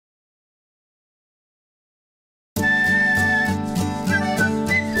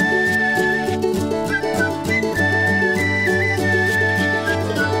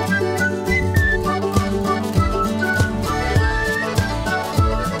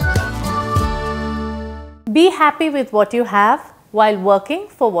Be happy with what you have while working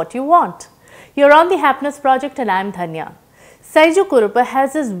for what you want. You're on the Happiness Project and I'm Dhanya. Saiju Kurup has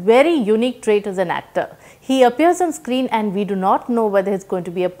this very unique trait as an actor. He appears on screen and we do not know whether he's going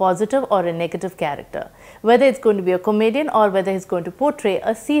to be a positive or a negative character, whether it's going to be a comedian or whether he's going to portray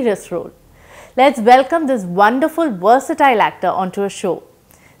a serious role. Let's welcome this wonderful, versatile actor onto a show.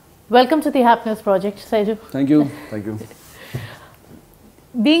 Welcome to the Happiness Project, Saiju. Thank you. Thank you.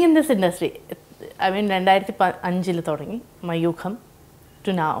 Being in this industry, I mean, 2005 my Yukham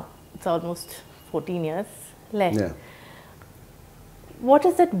to now, it's almost 14 years left. Yeah. What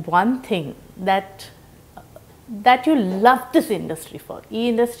is that one thing that you love this industry for? This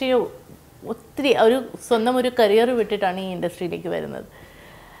industry, a career industry.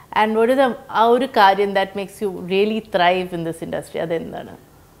 And what is the career that makes you really thrive in this industry?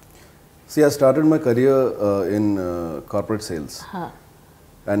 See, I started my career in corporate sales.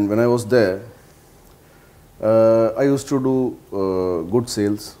 And when I was there, I used to do good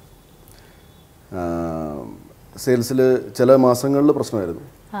sales. Sales chala maasangalil prashnamayirunnu.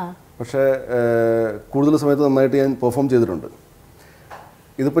 പക്ഷേ കൂടുതൽ സമയത്ത് നന്നായിട്ട് ഞാൻ perform ചെയ്തിട്ടുണ്ട്.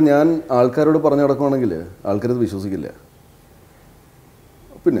 ഇതിപ്പോൾ ഞാൻ ആൾക്കാരോട് പറഞ്ഞു നടക്കുകയാണെങ്കിൽ ആൾക്കാരത് വിശ്വസിക്കില്ല.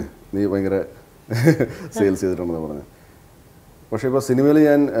 പിന്നെ നീ ഭയങ്കര സെയിൽസ് ചെയ്തിട്ടുണ്ടെന്ന് പറഞ്ഞു. പക്ഷേ ഇപ്പോൾ സിനിമയിൽ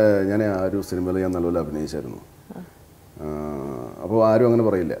ഞാൻ ആ ഒരു സിനിമയിൽ ഞാൻ നല്ലപോലെ അഭിനയിച്ചായിരുന്നു. അപ്പോൾ ആരും അങ്ങനെ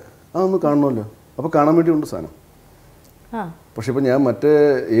പറയില്ല, ഒന്ന് കാണണമല്ലോ, അപ്പോൾ കാണാൻ വേണ്ടിയുണ്ട് സാധനം. പക്ഷെ ഇപ്പോൾ ഞാൻ മറ്റേ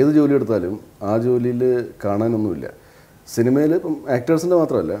ഏത് ജോലി എടുത്താലും ആ ജോലിയിൽ കാണാനൊന്നുമില്ല. സിനിമയിൽ ഇപ്പം ആക്ടേഴ്സിൻ്റെ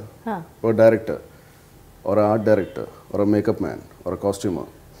മാത്രമല്ല, ഇപ്പോൾ ഡയറക്ടർ, ഒരു ആർട്ട് ഡയറക്ടർ, ഒരു മേക്കപ്പ് മാൻ, ഒരു കോസ്റ്റ്യൂമർ,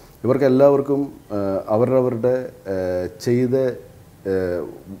 ഇവർക്ക് എല്ലാവർക്കും അവരവരുടെ ചെയ്ത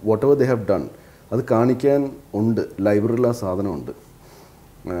what ever they have done അത് കാണിക്കാൻ ഉണ്ട്. ലൈബ്രറിയിൽ ആ സാധനമുണ്ട്.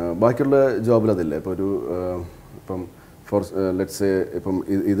 ബാക്കിയുള്ള ജോബിൽ അതില്ല. ഇപ്പോൾ ഇപ്പം ഫോർ ലെറ്റ്സ് ഇപ്പം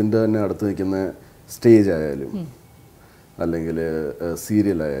ഇതിൻ്റെ തന്നെ അടുത്ത് നിൽക്കുന്ന സ്റ്റേജ് ആയാലും അല്ലെങ്കിൽ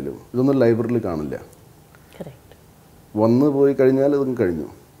സീരിയലായാലും ഇതൊന്നും ലൈബ്രറിയിൽ കാണില്ല. വന്നു പോയി കഴിഞ്ഞാൽ ഇതൊന്നും കഴിഞ്ഞു.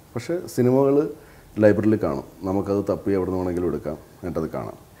 പക്ഷേ സിനിമകൾ ലൈബ്രറിയിൽ കാണും. നമുക്കത് തപ്പി എവിടെ നിന്ന് വേണമെങ്കിലും എടുക്കാം, എന്നിട്ടത്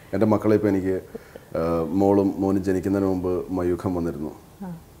കാണാം. എൻ്റെ മക്കളെ ഇപ്പോൾ എനിക്ക് മോനും ജനിക്കുന്നതിന് മുമ്പ് മയൂഖം വന്നിരുന്നു.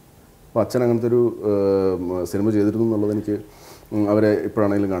 അപ്പോൾ അച്ഛൻ അങ്ങനത്തെ ഒരു സിനിമ ചെയ്തിരുന്നു എന്നുള്ളത് എനിക്ക് അവരെ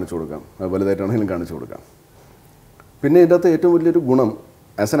ഇപ്പോഴാണെങ്കിലും കാണിച്ചു കൊടുക്കാം, വലുതായിട്ടാണെങ്കിലും കാണിച്ചു കൊടുക്കാം. പിന്നെ ഇതിൻ്റെ അകത്ത് ഏറ്റവും വലിയൊരു ഗുണം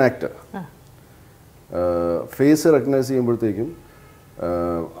as an actor, face recognise ചെയ്യുമ്പോഴത്തേക്കും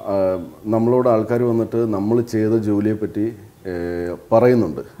നമ്മളോട് ആൾക്കാർ വന്നിട്ട് നമ്മൾ ചെയ്ത ജോലിയെപ്പറ്റി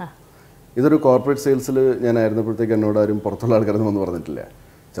പറയുന്നുണ്ട്. ഇതൊരു കോർപ്പറേറ്റ് സെയിൽസിൽ ഞാനായിരുന്നപ്പോഴത്തേക്ക് എന്നോട് ആരും പുറത്തുള്ള ആൾക്കാരൊന്നും വന്ന് പറഞ്ഞിട്ടില്ല.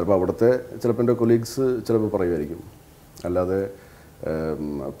 ചിലപ്പോൾ എൻ്റെ കൊളീഗ്സ് ചിലപ്പോൾ പറയുമായിരിക്കും, അല്ലാതെ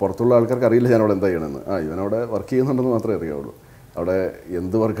പുറത്തുള്ള ആൾക്കാർക്ക് അറിയില്ല ഞാനവിടെ എന്താ ചെയ്യണമെന്ന്. ഇവനവിടെ വർക്ക് ചെയ്യുന്നുണ്ടെന്ന് മാത്രമേ അറിയാവുള്ളൂ. അവിടെ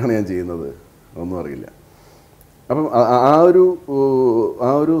എന്ത് വർക്കാണ് ഞാൻ ചെയ്യുന്നത് ഒന്നും അറിയില്ല. അപ്പം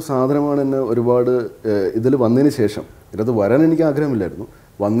ആ ഒരു സാധനമാണ് എന്നെ ഒരുപാട് ഇതിൽ വന്നതിന് ശേഷം, ഇതിനകത്ത് വരാൻ എനിക്ക് ആഗ്രഹമില്ലായിരുന്നു.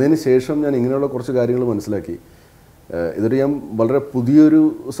 വന്നതിന് ശേഷം ഞാൻ ഇങ്ങനെയുള്ള കുറച്ച് കാര്യങ്ങൾ മനസ്സിലാക്കി. ഇതൊരു ഞാൻ വളരെ പുതിയൊരു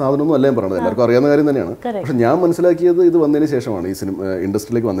സാധനമൊന്നും അല്ല ഞാൻ പറഞ്ഞത്, എല്ലാവർക്കും അറിയാവുന്ന കാര്യം തന്നെയാണ്. പക്ഷെ ഞാൻ മനസ്സിലാക്കിയത് ഇത് വന്നതിന് ശേഷമാണ്, ഈ സിനിമ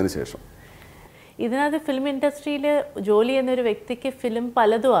ഇൻഡസ്ട്രിയിലേക്ക് വന്നതിന് ശേഷം. ഇതിനകത്ത് ഫിലിം ഇൻഡസ്ട്രിയിൽ ജോലി ചെയ്യുന്ന ഒരു വ്യക്തിക്ക് ഫിലിം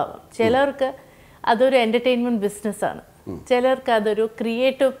പലതും ആവാം. ചിലർക്ക് അതൊരു എൻ്റർടൈൻമെൻറ്റ് ബിസിനസ്സാണ്, ചിലർക്ക് അതൊരു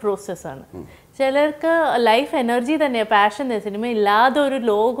ക്രിയേറ്റീവ് പ്രോസസ്സാണ്, ചിലർക്ക് ലൈഫ് എനർജി തന്നെയാണ്, പാഷൻ. സിനിമ ഇല്ലാതെ ഒരു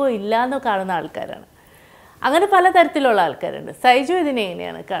ലോഗോ ഇല്ലാന്ന് കാണുന്ന ആൾക്കാരാണ്. അങ്ങനെ പലതരത്തിലുള്ള ആൾക്കാരുണ്ട്. സൈജു ഇതിനെ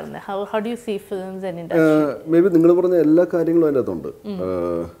എങ്ങനെയാണ് കാണുന്നത്? How do you see films and industry? May be നിങ്ങൾ പറഞ്ഞ എല്ലാ കാര്യങ്ങളും അതിൻ്റെ അകത്തുണ്ട്.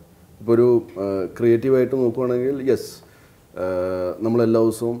 ഇപ്പോൾ ഒരു ക്രിയേറ്റീവായിട്ട് നോക്കുകയാണെങ്കിൽ യെസ്, നമ്മളെല്ലാ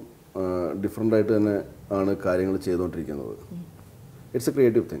ദിവസവും ഡിഫറെൻ്റായിട്ട് തന്നെ ആണ് കാര്യങ്ങൾ ചെയ്തുകൊണ്ടിരിക്കുന്നത്. It's A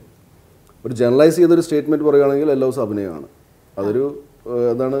creative thing. ഒരു ജനറലൈസ് ചെയ്തൊരു സ്റ്റേറ്റ്മെൻറ്റ് പറയുകയാണെങ്കിൽ എല്ലാ ദിവസവും അഭിനയമാണ്. അതൊരു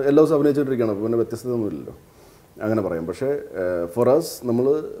എന്താണ്, എല്ലാ ദിവസവും അഭിനയിച്ചുകൊണ്ടിരിക്കുകയാണ്. അപ്പോൾ പിന്നെ വ്യത്യസ്തതയൊന്നുമില്ലല്ലോ, അങ്ങനെ പറയാം. പക്ഷേ ഫോർ അസ് നമ്മൾ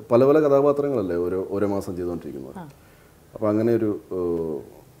പല പല കഥാപാത്രങ്ങളല്ലേ ഓരോ മാസം ചെയ്തുകൊണ്ടിരിക്കുന്നത്. അപ്പോൾ അങ്ങനെ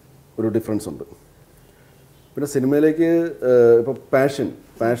ഒരു ഡിഫറൻസ് ഉണ്ട്. പിന്നെ സിനിമയിലേക്ക് ഇപ്പോൾ പാഷൻ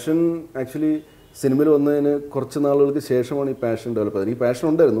ആക്ച്വലി സിനിമയിൽ വന്നതിന് കുറച്ച് നാളുകൾക്ക് ശേഷമാണ് ഈ പാഷൻ ഡെവലപ്പ് ചെയ്തത്. ഈ പാഷൻ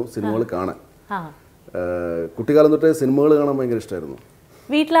ഉണ്ടായിരുന്നു സിനിമകൾ കാണാൻ. കുട്ടിക്കാലം തൊട്ടേ സിനിമകൾ കാണാൻ ഭയങ്കര ഇഷ്ടമായിരുന്നു.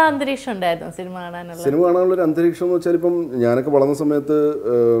 വീട്ടിലെ അന്തരീക്ഷം ഉണ്ടായിരുന്നു സിനിമ കാണാനുള്ളൊരു അന്തരീക്ഷം എന്ന് വെച്ചാൽ, ഇപ്പം ഞാനൊക്കെ വളർന്ന സമയത്ത്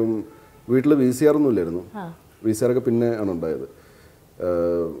വീട്ടിൽ VCR ഒന്നും ഇല്ലായിരുന്നു. VCR ഒക്കെ പിന്നെ ആണ് ഉണ്ടായത്.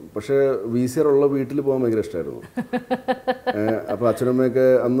 പക്ഷേ VCR ഉള്ള വീട്ടിൽ പോകാൻ ഭയങ്കര ഇഷ്ടമായിരുന്നു. അപ്പോൾ അച്ഛനമ്മയൊക്കെ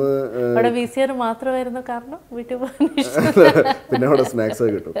അന്ന് VCR മാത്രമായിരുന്നു കാരണം വീട്ടിൽ പിന്നെ അവിടെ സ്നാക്സ്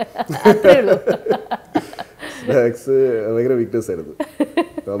ഒക്കെ കിട്ടും. സ്നാക്സ് ഭയങ്കര വീക്ക്നെസ് ആയിരുന്നു.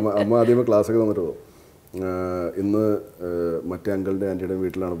 അമ്മ ആദ്യമേ ക്ലാസ്സൊക്കെ തന്നിട്ട് പോകും, ഇന്ന് മറ്റേ അങ്കിളുടെ ആൻറ്റിയുടെയും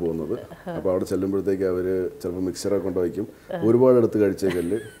വീട്ടിലാണ് പോകുന്നത്. അപ്പോൾ അവിടെ ചെല്ലുമ്പോഴത്തേക്ക് അവർ ചിലപ്പോൾ മിക്സറൊക്കെ കൊണ്ടുവയ്ക്കും, ഒരുപാട് എടുത്ത്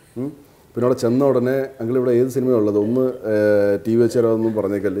കഴിച്ചേക്കല്ല്. പിന്നെ അവിടെ ചെന്ന ഉടനെ അങ്കിൾ ഇവിടെ ഏത് സിനിമയുള്ളത്, ഒന്ന് TV വെച്ച് തരാമെന്നും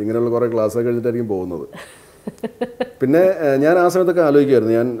പറഞ്ഞേക്കല്ലേ, ഇങ്ങനെയുള്ള കുറേ ക്ലാസ്സൊക്കെ കഴിഞ്ഞിട്ടായിരിക്കും പോകുന്നത്. പിന്നെ ഞാൻ ആ സമയത്തൊക്കെ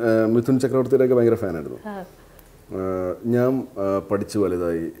ആലോചിക്കുമായിരുന്നു. ഞാൻ മിഥുൻ ചക്രവർത്തിയുടെയൊക്കെ ഭയങ്കര ഫാനായിരുന്നു. ഞാൻ പഠിച്ചു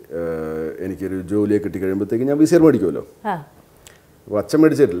വലുതായി എനിക്കൊരു ജോലിയൊക്കെ കിട്ടിക്കഴിയുമ്പോഴത്തേക്ക് ഞാൻ വിസിയർ മേടിക്കുമല്ലോ. അപ്പോൾ അച്ഛൻ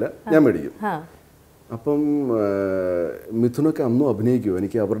മേടിച്ചിട്ടില്ല, ഞാൻ മേടിക്കും. അപ്പം മിഥുനൊക്കെ അന്നും അഭിനയിക്കുമോ,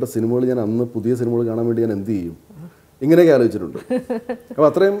 എനിക്ക് അവരുടെ സിനിമകൾ ഞാൻ അന്ന് പുതിയ സിനിമകൾ കാണാൻ വേണ്ടി ഞാൻ എന്ത് ചെയ്യും, ഇങ്ങനെയൊക്കെ ആലോചിച്ചിട്ടുണ്ട്. അപ്പോൾ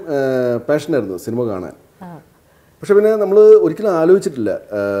അത്രയും പാഷനായിരുന്നു സിനിമ കാണാൻ. പക്ഷെ പിന്നെ നമ്മൾ ഒരിക്കലും ആലോചിച്ചിട്ടില്ല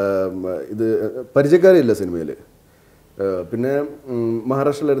ഇത് പരിചയക്കാരില്ല സിനിമയിൽ. പിന്നെ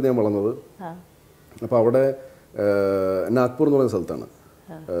മഹാരാഷ്ട്രയിലായിരുന്നു ഞാൻ വളർന്നത്. അപ്പോൾ അവിടെ നാഗ്പൂർ എന്ന് പറയുന്ന സ്ഥലത്താണ്.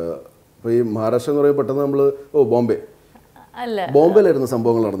 അപ്പോൾ ഈ മഹാരാഷ്ട്ര എന്ന് പറയുമ്പോൾ പെട്ടെന്ന് നമ്മൾ ബോംബെയിലായിരുന്നു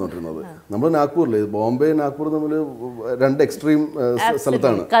സംഭവങ്ങൾ നടന്നുകൊണ്ടിരുന്നത്. നമ്മൾ നാഗ്പൂരിൽ, ബോംബെ നാഗ്പൂർ തമ്മിൽ രണ്ട് എക്സ്ട്രീം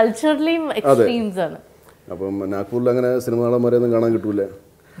സ്ഥലത്താണ്. അപ്പം നാഗ്പൂരിൽ അങ്ങനെ സിനിമ നടന്മാരെയൊന്നും കാണാൻ കിട്ടൂല.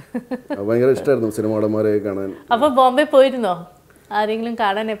 ഭയങ്കര ഇഷ്ടമായിരുന്നു സിനിമ നടന്മാരെ കാണാൻ. അപ്പൊ ബോംബെ പോയിരുന്നോ ആരെങ്കിലും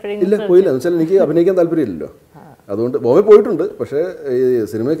കാണാൻ? എപ്പോഴെങ്കിലും ഇല്ല, പോയില്ല. എന്ന് വെച്ചാൽ എനിക്ക് അഭിനയിക്കാൻ താല്പര്യമില്ലല്ലോ. അതുകൊണ്ട് ബോംബെ പോയിട്ടുണ്ട്, പക്ഷേ ഈ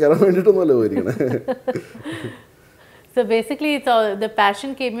സിനിമയിൽ കയറാൻ വേണ്ടിയിട്ടൊന്നുമല്ല പോയിരിക്കണേ. So basically the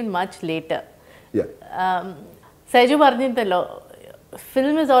passion came in much later. Saiju പറഞ്ഞിട്ടല്ലോ,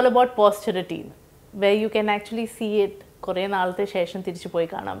 film is all about posterity, where you can actually see it കുറേ നാളത്തെ ശേഷം തിരിച്ചു പോയി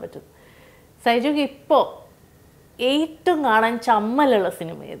കാണാൻ പറ്റും. സൈജുക്ക് ഇപ്പോൾ ഏറ്റവും കാണാൻ ചമ്മലുള്ള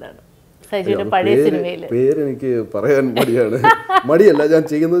സിനിമ ഏതാണ്? സൈജുവിന്റെ പഴയ സിനിമയിൽ പേര് എനിക്ക് പറയാൻ മടിയാണ്. മടിയല്ല, ഞാൻ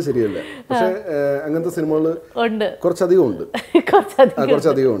ചെയ്യുന്നത് ശരിയല്ല. പക്ഷെ അങ്ങനത്തെ സിനിമകൾ കുറച്ചധികം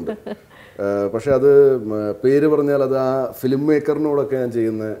ഉണ്ട്. പക്ഷെ അത് പേര് പറഞ്ഞാൽ അത് ആ ഫിലിം മേക്കറിനോടൊക്കെ ഞാൻ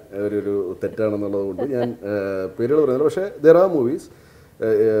ചെയ്യുന്ന ഒരു തെറ്റാണെന്നുള്ളത് കൊണ്ട് ഞാൻ പേരുകൾ പറയുന്നില്ല. പക്ഷേ ദർ ആർ മൂവീസ്.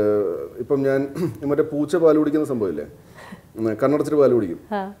 ഇപ്പം ഞാൻ മറ്റേ പൂച്ച പാല് കുടിക്കുന്ന സംഭവമില്ലേ, കണ്ണടച്ചിട്ട് പാല് കുടിക്കും,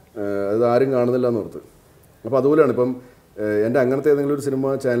 അത് ആരും കാണുന്നില്ല എന്നോർത്ത്. അപ്പോൾ അതുപോലെയാണ് ഇപ്പം എൻ്റെ അങ്ങനത്തെ ഏതെങ്കിലും ഒരു സിനിമ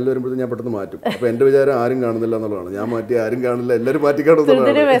ചാനൽ വരുമ്പോഴത്തേക്കും ഞാൻ പെട്ടെന്ന് മാറ്റും. അപ്പോൾ എൻ്റെ വിചാരം ആരും കാണുന്നില്ല എന്നുള്ളതാണ്. ഞാൻ മാറ്റി ആരും കാണില്ല, എല്ലാവരും മാറ്റിക്കാണുന്നതാണ്.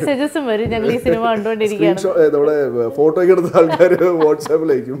 നമ്മുടെ ഫോട്ടോ ഒക്കെ എടുത്ത ആൾക്കാർ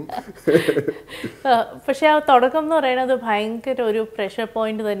വാട്സാപ്പിലേക്കും. പക്ഷെ ആ തുടക്കം എന്ന് പറയുന്നത് ഭയങ്കര ഒരു പ്രഷർ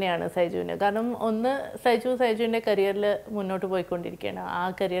പോയിന്റ് തന്നെയാണ് സൈജുവിന്. കാരണം ഒന്ന്, സൈജുവിൻ്റെ കരിയറിൽ മുന്നോട്ട് പോയിക്കൊണ്ടിരിക്കുകയാണ്. ആ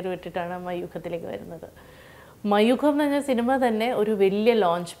കരിയർ വിട്ടിട്ടാണ് മയൂഖത്തിലേക്ക് വരുന്നത്. മയൂഖം എന്ന് പറഞ്ഞ സിനിമ തന്നെ ഒരു വലിയ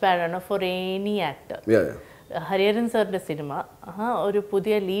launch പാഡാണ് for any actor. Hariharan സാറിൻ്റെ സിനിമ ഒരു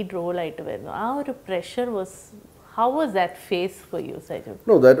പുതിയ ലീഡ് റോളായിട്ട് വരുന്നു. ആ ഒരു pressure was, how was that phase for you Saiju?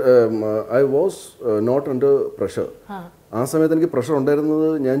 No, that I was not under pressure. ആ സമയത്ത് എനിക്ക് പ്രഷർ ഉണ്ടായിരുന്നത്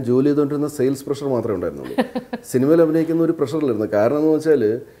ഞാൻ ജോലി ചെയ്തുകൊണ്ടിരുന്ന സെയിൽസ് പ്രഷർ മാത്രമേ ഉണ്ടായിരുന്നുള്ളൂ. സിനിമയിൽ അഭിനയിക്കുന്ന ഒരു പ്രഷറിലായിരുന്നു. കാരണം എന്ന് വെച്ചാൽ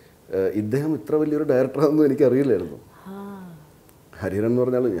ഇദ്ദേഹം ഇത്ര വലിയൊരു ഡയറക്ടറാണെന്ന് എനിക്ക് അറിയില്ലായിരുന്നു. ഹരിഹരൻ എന്ന്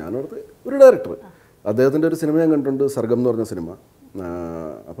പറഞ്ഞാൽ ഞാനവിടുത്തെ ഒരു ഡയറക്ടർ. അദ്ദേഹത്തിൻ്റെ ഒരു സിനിമ ഞാൻ കണ്ടിട്ടുണ്ട്, സർഗം എന്ന് പറഞ്ഞ സിനിമ.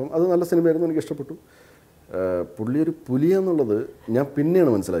 അപ്പം അത് നല്ല സിനിമയായിരുന്നു, എനിക്ക് ഇഷ്ടപ്പെട്ടു. പുള്ളി ഒരു പുലിയെന്നുള്ളത് ഞാൻ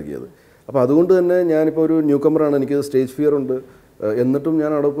പിന്നെയാണ് മനസ്സിലാക്കിയത്. അപ്പോൾ അതുകൊണ്ട് തന്നെ ഞാനിപ്പോൾ ഒരു ന്യൂ കമറാണ്, എനിക്ക് സ്റ്റേജ് ഫിയർ ഉണ്ട്. എന്നിട്ടും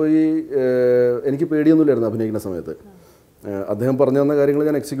ഞാൻ അവിടെ പോയി എനിക്ക് പേടിയൊന്നുമില്ലായിരുന്നു അഭിനയിക്കുന്ന സമയത്ത്. അദ്ദേഹം പറഞ്ഞു തന്ന കാര്യങ്ങൾ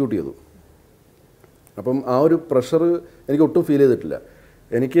ഞാൻ എക്സിക്യൂട്ട് ചെയ്തു. അപ്പം ആ ഒരു പ്രഷർ എനിക്ക് ഒട്ടും ഫീൽ ചെയ്തിട്ടില്ല.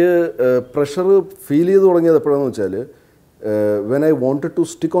 എനിക്ക് പ്രഷർ ഫീൽ ചെയ്ത് തുടങ്ങിയത് എപ്പോഴാണെന്ന് വെച്ചാൽ when I wanted to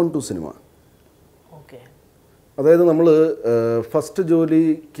stick on to cinema. അതായത് നമ്മൾ ഫസ്റ്റ്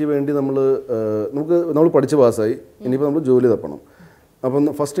ജോലിക്ക് വേണ്ടി നമ്മൾ പഠിച്ച് പാസ്സായി, ഇനിയിപ്പോൾ നമ്മൾ ജോലി തപ്പണം. അപ്പം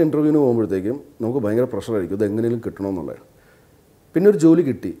ഫസ്റ്റ് ഇൻ്റർവ്യൂവിന് പോകുമ്പോഴത്തേക്കും നമുക്ക് ഭയങ്കര പ്രഷറായിരിക്കും, ഇത് എങ്ങനെയും കിട്ടണമെന്നുള്ളത്. പിന്നെ ഒരു ജോലി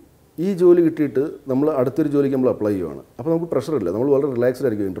കിട്ടി, ഈ ജോലി കിട്ടിയിട്ട് നമ്മൾ അടുത്തൊരു ജോലിക്ക് നമ്മൾ അപ്ലൈ ചെയ്യുവാണ്. അപ്പോൾ നമുക്ക് പ്രഷറില്ല, നമ്മൾ വളരെ റിലാക്സ്ഡ്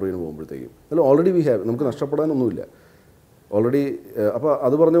ആയിരിക്കും ഇൻ്റർവ്യൂവിന് പോകുമ്പോഴത്തേക്കും. അല്ല, ഓൾറെഡി വി ഹാവ്, നമുക്ക് നഷ്ടപ്പെടാനൊന്നുമില്ല ഓൾറെഡി. അപ്പോൾ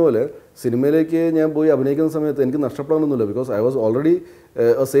അത് പറഞ്ഞ പോലെ സിനിമയിലേക്ക് ഞാൻ പോയി അഭിനയിക്കുന്ന സമയത്ത് എനിക്ക് നഷ്ടപ്പെടാനൊന്നുമില്ല. Because I was already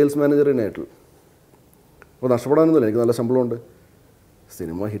A sales manager in Airtel. അപ്പോൾ നഷ്ടപ്പെടാനൊന്നുമില്ല, എനിക്ക് നല്ല ശമ്പളമുണ്ട്.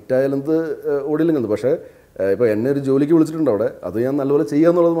 സിനിമ ഹിറ്റായാലെന്ത് ഓടിയില്ലെങ്കിൽ. പക്ഷേ ഇപ്പോൾ എന്നെ ഒരു ജോലിക്ക് വിളിച്ചിട്ടുണ്ട് അവിടെ, അത് ഞാൻ നല്ലപോലെ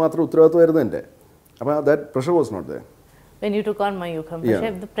ചെയ്യുക എന്നുള്ളത് മാത്രം ഉത്തരവാദിത്വമായിരുന്നു എൻ്റെ. അപ്പോൾ that pressure was not there. When you took on Mayukham,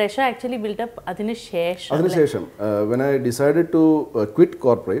 the pressure actually built up അതിനുശേഷം when I decided to quit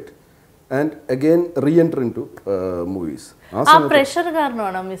corporate and again re-enter into movies. ആ പ്രഷർ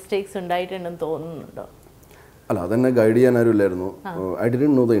കാരണമാണോ മിസ്റ്റേക്സ് ഉണ്ടായിട്ടുണ്ടെന്ന് തോന്നുന്നുണ്ടോ? അല്ല, അതെന്നെ ഗൈഡ് ചെയ്യാൻ ആരും ഇല്ലായിരുന്നു. I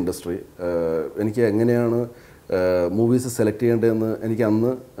didn't know the industry. എനിക്ക് എങ്ങനെയാണ് മൂവീസ് സെലക്ട് ചെയ്യേണ്ടതെന്ന് എനിക്ക്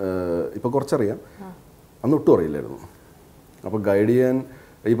അന്ന് ഇപ്പോൾ കുറച്ചറിയാം, അന്ന് ഒട്ടും അറിയില്ലായിരുന്നു. അപ്പോൾ ഗൈഡ് ചെയ്യാൻ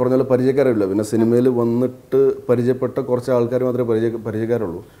ഈ പറഞ്ഞ പോലെ പരിചയക്കാരില്ല. പിന്നെ സിനിമയിൽ വന്നിട്ട് പരിചയപ്പെട്ട കുറച്ച് ആൾക്കാർ മാത്രമേ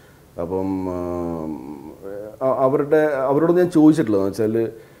പരിചയക്കാരുള്ളൂ. അപ്പം അവരോട് ഞാൻ ചോദിച്ചിട്ടില്ല. എന്ന് വെച്ചാൽ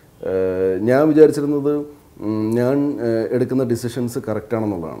ഞാൻ വിചാരിച്ചിരുന്നത് ഞാൻ എടുക്കുന്ന ഡിസിഷൻസ്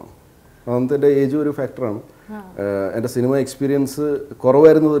കറക്റ്റാണെന്നുള്ളതാണ്. അന്നത്തെ എൻ്റെ ഏജ് ഒരു ഫാക്ടറാണ്, എൻ്റെ സിനിമ എക്സ്പീരിയൻസ്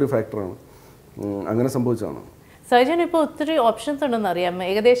കുറവായിരുന്നത് ഒരു ഫാക്ടറാണ്. അങ്ങനെ സംഭവിച്ചതാണ്. സൈജുവിന് ഇപ്പോൾ ഒത്തിരി ഓപ്ഷൻസ് ഉണ്ടെന്ന് അറിയാം.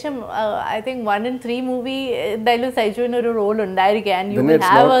 ഏകദേശം ഐ തിങ്ക് 1 in 3 മൂവി എന്തായാലും സൈജുവിന് ഒരു റോൾ ഉണ്ടായിരിക്കും. And you will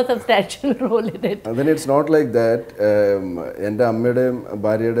have A substantial role in it. then it's not like that. എൻ്റെ അമ്മയുടെയും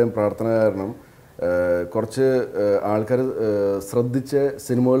ഭാര്യയുടെയും പ്രാർത്ഥന കാരണം കുറച്ച് ആൾക്കാർ ശ്രദ്ധിച്ച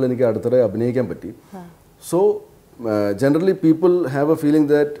സിനിമകളിൽ എനിക്ക് അടുത്തിടെ അഭിനയിക്കാൻ പറ്റി. So generally people have A feeling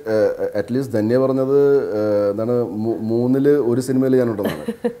that at least Dhanya പറഞ്ഞത് എന്താണ് 3-ൽ 1 സിനിമയിൽ ഞാനുണ്ടെന്നാണ്.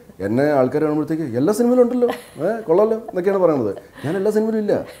 എന്നെ ആൾക്കാർ കാണുമ്പോഴത്തേക്ക് എല്ലാ സിനിമയിലും ഉണ്ടല്ലോ, കൊള്ളാമല്ലോ എന്നൊക്കെയാണ് പറയുന്നത്. ഞാൻ എല്ലാ സിനിമയിലും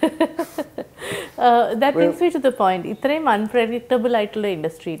ഇല്ല. That brings me to the point. ഇത്രയും അൺപ്രെഡിക്റ്റബിൾ ആയിട്ടുള്ള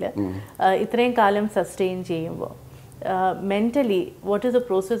ഇൻഡസ്ട്രിയിൽ ഇത്രയും കാലം സസ്റ്റെയിൻ ചെയ്യുമ്പോൾ mentally what is the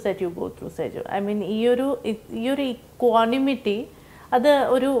process that you go through Saiju? I mean ഈ ഒരു ഇക്വാണിമിറ്റി അത്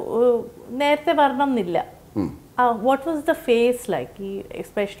ഒരു നേരത്തെ വരണം എന്നില്ല. What was the face like, ഈ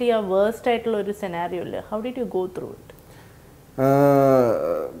എസ്പെഷ്യലി ആ വേഴ്സ്റ്റ് ആയിട്ടുള്ള ഒരു സെനാരിയോയിൽ how did you go through it?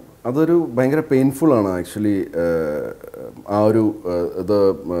 അതൊരു ഭയങ്കര പെയിൻഫുൾ ആണ് ആക്ച്വലി. ആ ഒരു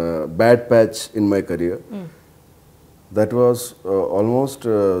bad patch in my career that was almost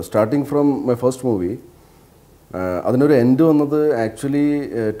starting from my first movie. അതിനൊരു എൻഡ് വന്നത് actually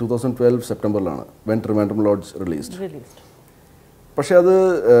 2012 സെപ്റ്റംബറിലാണ്, when Trivandrum lodge released. പക്ഷെ അത്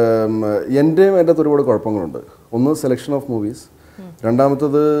എൻ്റെയും അതിൻ്റെ അകത്ത് ഒരുപാട് കുഴപ്പങ്ങളുണ്ട്. ഒന്ന് സെലക്ഷൻ ഓഫ് മൂവീസ്,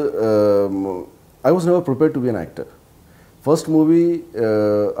 രണ്ടാമത്തത് I was never prepared to B an actor. First movie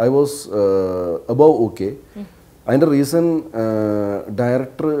I was above okay. അതിൻ്റെ റീസൺ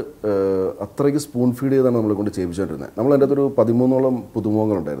ഡയറക്ടർ അത്രയ്ക്ക് സ്പൂൺ ഫീഡ് ചെയ്താണ് നമ്മളെ കൊണ്ട് ചെയ്യിപ്പിച്ചുകൊണ്ടിരുന്നത്. നമ്മൾ അതിൻ്റെ അകത്തൊരു 13ഓളം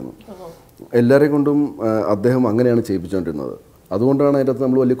പുതുമുഖങ്ങളുണ്ടായിരുന്നു. എല്ലാവരെയും കൊണ്ടും അദ്ദേഹം അങ്ങനെയാണ് ചെയ്യിപ്പിച്ചുകൊണ്ടിരുന്നത്. അതുകൊണ്ടാണ് അതിൻ്റെ അകത്ത്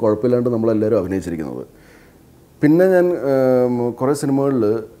നമ്മൾ വലിയ കുഴപ്പമില്ലാണ്ട് നമ്മളെല്ലാവരും അഭിനയിച്ചിരിക്കുന്നത്. പിന്നെ ഞാൻ കുറേ സിനിമകളിൽ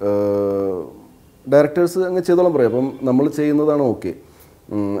ഡയറക്ടേഴ്സ് അങ്ങ് ചെയ്തോളം പറയും, അപ്പം നമ്മൾ ചെയ്യുന്നതാണ് ഓക്കെ.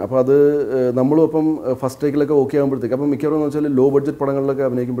 അപ്പോൾ അത് നമ്മളും അപ്പം ഫസ്റ്റ് ടേക്കിലൊക്കെ ഓക്കെ ആകുമ്പോഴത്തേക്കും, അപ്പം മിക്കവാറും എന്ന് വെച്ചാൽ ലോ ബഡ്ജറ്റ് പടങ്ങളിലൊക്കെ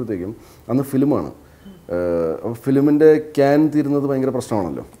അഭിനയിക്കുമ്പോഴത്തേക്കും അന്ന് ഫിലിമാണ്. അപ്പോൾ ഫിലിമിൻ്റെ ക്യാൻ തീരുന്നത് ഭയങ്കര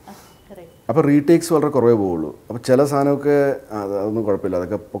പ്രശ്നമാണല്ലോ. അപ്പോൾ റീടേക്സ് വളരെ കുറവേ പോവുള്ളൂ. അപ്പോൾ ചില സാധനമൊക്കെ അതൊന്നും കുഴപ്പമില്ല,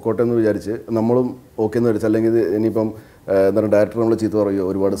 അതൊക്കെ പൊക്കോട്ടെ എന്ന് വിചാരിച്ച് നമ്മളും ഓക്കെ എന്ന് വിചാരിച്ചു. അല്ലെങ്കിൽ ഇനിയിപ്പം എന്താണ് ഡയറക്ടർ നമ്മൾ ചീത്ത പറയുമോ,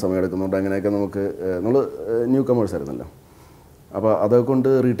 ഒരുപാട് സമയം എടുക്കുന്നുണ്ട്, അങ്ങനെയൊക്കെ നമുക്ക് നമ്മൾ ന്യൂ കമേഴ്സ് ആയിരുന്നല്ലോ. അപ്പോൾ അതൊക്കെ കൊണ്ട്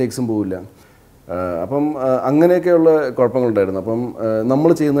റീടേക്സും പോവില്ല. അപ്പം അങ്ങനെയൊക്കെയുള്ള കുഴപ്പങ്ങളുണ്ടായിരുന്നു. അപ്പം നമ്മൾ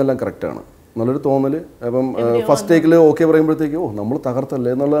ചെയ്യുന്നതെല്ലാം കറക്റ്റാണ് എന്നുള്ളൊരു തോന്നൽ. അപ്പം ഫസ്റ്റ് ടേക്കിൽ ഓക്കെ പറയുമ്പോഴത്തേക്ക് നമ്മൾ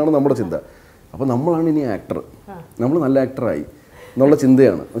തകർത്തല്ലേ എന്നുള്ളതാണ് നമ്മുടെ ചിന്ത. അപ്പോൾ നമ്മളാണ് ഇനി ആക്ടർ, നമ്മൾ നല്ല ആക്ടറായി എന്നുള്ള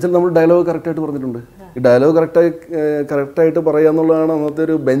ചിന്തയാണ്. എന്നുവെച്ചാൽ നമ്മൾ ഡയലോഗ് കറക്റ്റായിട്ട് പറഞ്ഞിട്ടുണ്ട്. ഈ ഡയലോഗ് കറക്റ്റായിട്ട് പറയുക എന്നുള്ളതാണ് അന്നത്തെ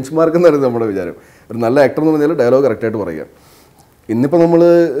ഒരു ബെഞ്ച് മാർക്ക് എന്നായിരുന്നു നമ്മുടെ വിചാരം. ഒരു നല്ല ആക്ടർ എന്ന് പറഞ്ഞാൽ ഡയലോഗ് കറക്റ്റായിട്ട് പറയുക. ഇന്നിപ്പോൾ നമ്മൾ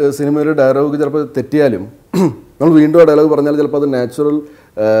സിനിമയിൽ ഡയലോഗ് ചിലപ്പോൾ തെറ്റിയാലും നമ്മൾ വീണ്ടും ആ ഡയലോഗ് പറഞ്ഞാൽ ചിലപ്പോൾ അത് നാച്ചുറൽ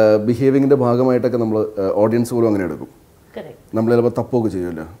ബിഹേവിങ്ങിൻ്റെ ഭാഗമായിട്ടൊക്കെ നമ്മൾ ഓഡിയൻസ് പോലും അങ്ങനെ എടുക്കും. നമ്മൾ ചിലപ്പോൾ തപ്പൊക്കെ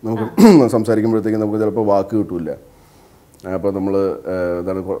ചെയ്യുമല്ലോ, നമുക്ക് സംസാരിക്കുമ്പോഴത്തേക്കും നമുക്ക് ചിലപ്പോൾ വാക്ക് കിട്ടില്ല. അപ്പോൾ നമ്മൾ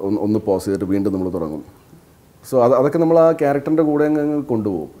എന്താണ് ഒന്ന് പോസ് ചെയ്തിട്ട് വീണ്ടും നമ്മൾ തുടങ്ങും. സോ അതൊക്കെ നമ്മൾ ആ ക്യാരക്ടറിൻ്റെ കൂടെ അങ്ങ്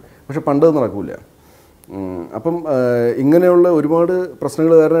കൊണ്ടുപോകും. പക്ഷെ പണ്ട് അത് നടക്കില്ല. അപ്പം ഇങ്ങനെയുള്ള ഒരുപാട്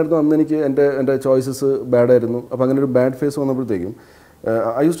പ്രശ്നങ്ങൾ കാരണമായിരുന്നു അന്ന് എനിക്ക് എൻ്റെ ചോയ്സസ് ബാഡായിരുന്നു. അപ്പോൾ അങ്ങനെ ഒരു ബാഡ് ഫേസ് വന്നപ്പോഴത്തേക്കും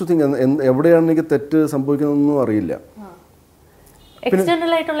ഐ യൂസ് ടു തിങ്ക് എവിടെയാണ് എനിക്ക് തെറ്റ് സംഭവിക്കുന്നതെന്നൊന്നും അറിയില്ല.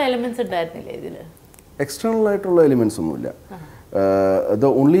 എക്സ്റ്റേണൽ ആയിട്ടുള്ള എലിമെന്റ്സ് ഉണ്ടായിരുന്നില്ലേ ഇതിൽ? എക്സ്റ്റേണൽ ആയിട്ടുള്ള എലിമെന്റ്സ് ഒന്നുമില്ല. The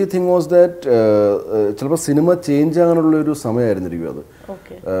only thing was that ചിലപ്പോൾ സിനിമ ചേഞ്ച് ആകാനുള്ളൊരു സമയമായിരുന്നിരിക്കും അത്.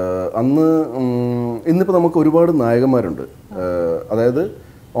 അന്ന് ഇന്നിപ്പോൾ നമുക്ക് ഒരുപാട് നായകന്മാരുണ്ട്. അതായത്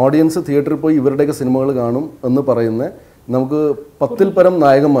ഓഡിയൻസ് തിയേറ്ററിൽ പോയി ഇവരുടെയൊക്കെ സിനിമകൾ കാണും എന്ന് പറയുന്ന നമുക്ക് 10-ൽ പരം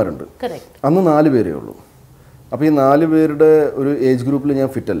നായകന്മാരുണ്ട്. അന്ന് 4 പേരേ ഉള്ളൂ. അപ്പോൾ ഈ 4 പേരുടെ ഒരു ഏജ് ഗ്രൂപ്പിൽ ഞാൻ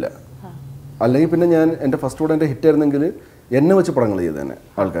ഫിറ്റല്ല. അല്ലെങ്കിൽ പിന്നെ ഞാൻ എൻ്റെ ഫസ്റ്റ് കൂടെ എൻ്റെ ഹിറ്റായിരുന്നെങ്കിൽ എന്നെ വെച്ച് പടങ്ങൾ ചെയ്തേനെ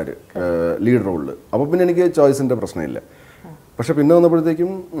ആൾക്കാർ ലീഡ് റോളിൽ. അപ്പോൾ പിന്നെ എനിക്ക് ചോയ്സിൻ്റെ പ്രശ്നമില്ല. പക്ഷെ പിന്നെ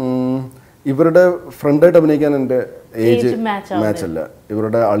വന്നപ്പോഴത്തേക്കും ഇവരുടെ ഫ്രണ്ടായിട്ട് അഭിനയിക്കാൻ എൻ്റെ ഏജ് മാച്ചല്ല.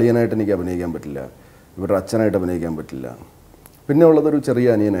 ഇവരുടെ അളിയനായിട്ട് എനിക്ക് അഭിനയിക്കാൻ പറ്റില്ല, ഇവരുടെ അച്ഛനായിട്ട് അഭിനയിക്കാൻ പറ്റില്ല. പിന്നെ ഉള്ളതൊരു ചെറിയ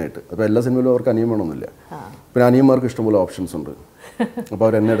അനിയനായിട്ട്. അപ്പോൾ എല്ലാ സിനിമയിലും അവർക്ക് അനിയൻ വേണമെന്നില്ല. പിന്നെ അനിയന്മാർക്ക് ഇഷ്ടംപോലെ ഓപ്ഷൻസ് ഉണ്ട്. അപ്പോൾ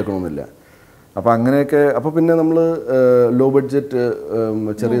അവരെന്നെ എടുക്കണമെന്നില്ല. അപ്പോൾ അങ്ങനെയൊക്കെ. അപ്പോൾ പിന്നെ നമ്മൾ ലോ ബഡ്ജറ്റ്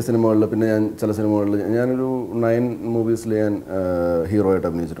ചെറിയ സിനിമകളിൽ, പിന്നെ ഞാൻ ചില സിനിമകളിൽ ഞാനൊരു 9 മൂവീസിൽ ഞാൻ ഹീറോ ആയിട്ട്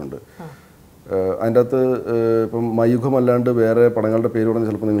അഭിനയിച്ചിട്ടുണ്ട്. അതിൻ്റെ അകത്ത് ഇപ്പം മയുഗമല്ലാണ്ട് വേറെ പടങ്ങളുടെ പേര് പറഞ്ഞാൽ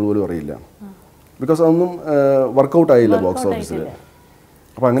ചിലപ്പോൾ നിങ്ങൾ പോലും അറിയില്ല. ബിക്കോസ് അതൊന്നും വർക്കൗട്ട് ആയില്ല ബോക്സ് ഓഫീസിൽ.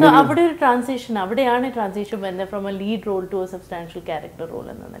 അപ്പോൾ അങ്ങനെ അവിടെ ഒരു ട്രാൻസിഷൻ, അവിടെയാണ് ട്രാൻസിഷൻ വരുന്നത് from A lead role to A substantial character role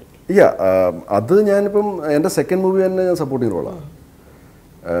എന്ന നിലയ്ക്ക്. അത് ഞാനിപ്പം എൻ്റെ സെക്കൻഡ് മൂവി തന്നെ ഞാൻ സപ്പോർട്ടിങ് റോളാണ്.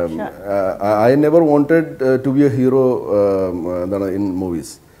 I never wanted to B A hero എന്താണ് ഇൻ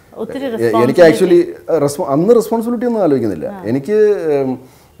മൂവീസ്. എനിക്ക് ആക്ച്വലി അന്ന് റെസ്പോൺസിബിലിറ്റി ഒന്നും ആലോചിക്കുന്നില്ല. എനിക്ക്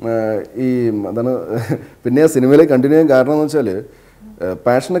ഈ എന്താണ് പിന്നെ സിനിമയിലേക്ക് കണ്ടിന്യൂ ചെയ്യാൻ കാരണം എന്ന് വെച്ചാൽ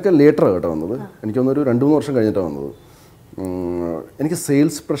പാഷനൊക്കെ ലേറ്ററാണ് കേട്ടോ വന്നത്. എനിക്കൊന്നൊരു 2-3 വർഷം കഴിഞ്ഞിട്ടാണ് വന്നത്. എനിക്ക്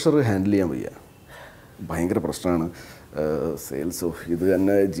സെയിൽസ് പ്രഷർ ഹാൻഡിൽ ചെയ്യാൻ വയ്യ. ഭയങ്കര പ്രശ്നമാണ് സെയിൽസ്. ഇത്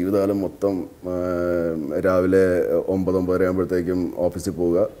തന്നെ ജീവിതകാലം മൊത്തം രാവിലെ 9-9:30 ആകുമ്പോഴത്തേക്കും ഓഫീസിൽ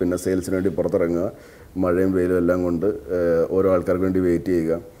പോവുക, പിന്നെ സെയിൽസിന് വേണ്ടി പുറത്തിറങ്ങുക, മഴയും വെയിലും എല്ലാം കൊണ്ട് ഓരോ ആൾക്കാർക്ക് വേണ്ടി വെയിറ്റ്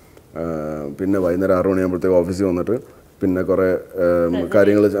ചെയ്യുക, പിന്നെ വൈകുന്നേരം 6 മണിയാകുമ്പോഴത്തേക്ക് ഓഫീസിൽ വന്നിട്ട് പിന്നെ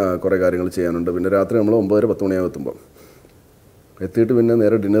കുറേ കാര്യങ്ങൾ ചെയ്യാനുണ്ട്. പിന്നെ രാത്രി നമ്മൾ 9-10 മണിയാകും എത്തുമ്പം എത്തിയിട്ട് പിന്നെ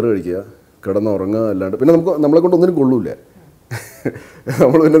നേരെ ഡിന്നർ കഴിക്കുക, കിടന്നുറങ്ങുക. അല്ലാണ്ട് പിന്നെ നമ്മളെ കൊണ്ട് ഒന്നിനും കൊള്ളൂല.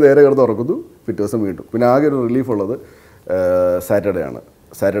 നമ്മൾ പിന്നെ നേരെ കിടന്ന് ഉറക്കുന്നു, പിറ്റേ ദിവസം വീണ്ടും. പിന്നെ ആകെ ഒരു റിലീഫുള്ളത് സാറ്റർഡേ ആണ്.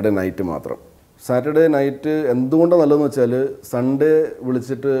 സാറ്റർഡേ നൈറ്റ് മാത്രം. സാറ്റർഡേ നൈറ്റ് എന്തുകൊണ്ടാണ് നല്ലതെന്ന് വെച്ചാൽ സൺഡേ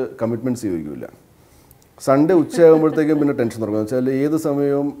വിളിച്ചിട്ട് കമ്മിറ്റ്മെൻറ്റ്സ് ചോദിക്കില്ല. സൺഡേ ഉച്ചയാകുമ്പോഴത്തേക്കും പിന്നെ ടെൻഷൻ തുടങ്ങും. വെച്ചാൽ ഏത്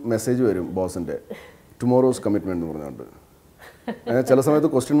സമയവും മെസ്സേജ് വരും ബോസിൻ്റെ, ടുമോറോസ് കമ്മിറ്റ്മെൻറ്റ് എന്ന് പറഞ്ഞുകൊണ്ട്. ചില സമയത്ത്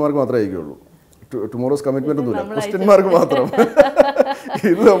ക്വസ്റ്റ്യൻ മാർക്ക് മാത്രമേ അയക്കുകയുള്ളൂ. ടുമോറോസ് കമ്മിറ്റ്മെന്റ് ഒന്നുമില്ല, ക്വസ്റ്റ്യൻ മാർക്ക് മാത്രം.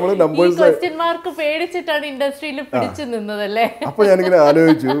 ഇത് നമ്മൾ നമ്പേഴ്സ് പേടിച്ചിട്ടാണ് ഇൻഡസ്ട്രിയിൽ പിടിച്ചു നിന്നതല്ലേ. അപ്പോൾ ഞാനിങ്ങനെ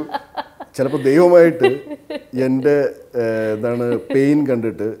ആലോചിച്ചു, ചിലപ്പോൾ ദൈവമായിട്ട് എൻ്റെ പെയിൻ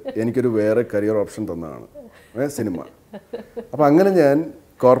കണ്ടിട്ട് എനിക്കൊരു വേറെ കരിയർ ഓപ്ഷൻ തന്നതാണ് സിനിമ. അപ്പോൾ അങ്ങനെ ഞാൻ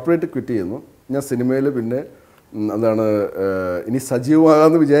കോർപ്പറേറ്റ് ക്വിറ്റ് ചെയ്യുന്നു. ഞാൻ സിനിമയിൽ പിന്നെ ഇനി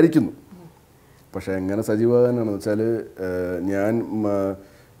സജീവമാകാമെന്ന് വിചാരിക്കുന്നു. പക്ഷേ എങ്ങനെ സജീവമാകാനാണെന്ന് വെച്ചാൽ ഞാൻ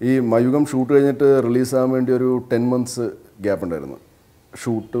ഈ മയുഗം ഷൂട്ട് കഴിഞ്ഞിട്ട് റിലീസാകാൻ വേണ്ടി ഒരു 10 months ഗ്യാപ്പ് ഉണ്ടായിരുന്നു.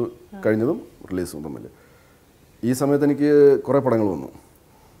 ഷൂട്ട് കഴിഞ്ഞതും റിലീസും തമ്മിൽ. ഈ സമയത്ത് എനിക്ക് കുറേ പടങ്ങൾ വന്നു.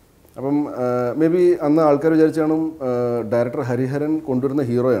 അപ്പം മേ ബി അന്ന് ആൾക്കാർ വിചാരിച്ചാണ് ഡയറക്ടർ ഹരിഹരൻ കൊണ്ടുവരുന്ന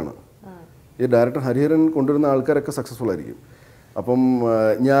ഹീറോയാണ്. ഈ ഡയറക്ടർ ഹരിഹരൻ കൊണ്ടുവരുന്ന ആൾക്കാരൊക്കെ സക്സസ്ഫുൾ ആയിരിക്കും. അപ്പം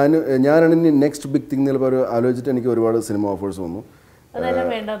ഞാനാണ് ഇനി നെക്സ്റ്റ് ബിഗ് തിങ് ചിലപ്പോൾ ആലോചിച്ചിട്ട് എനിക്ക് ഒരുപാട് സിനിമ ഓഫേഴ്സ് വന്നു.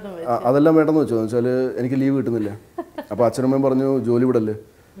 അതെല്ലാം വേണ്ടെന്ന് വെച്ചോ. എന്ന് വെച്ചാൽ എനിക്ക് ലീവ് കിട്ടുന്നില്ല. അപ്പോൾ അച്ഛനമ്മയും പറഞ്ഞു ജോലി വിടല്ലേ.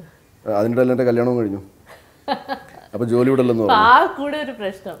 അതിൻ്റെ എല്ലാം എൻ്റെ കല്യാണവും കഴിഞ്ഞു. അപ്പോൾ ജോലി വിടല്ലെന്ന് പറഞ്ഞു.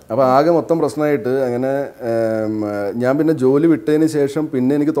 അപ്പോൾ ആകെ മൊത്തം പ്രശ്നമായിട്ട് അങ്ങനെ ഞാൻ പിന്നെ ജോലി വിട്ടതിന് ശേഷം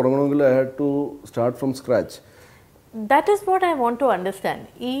പിന്നെ എനിക്ക് തുടങ്ങണമെങ്കിൽ I had to start from scratch. That is what I want to understand.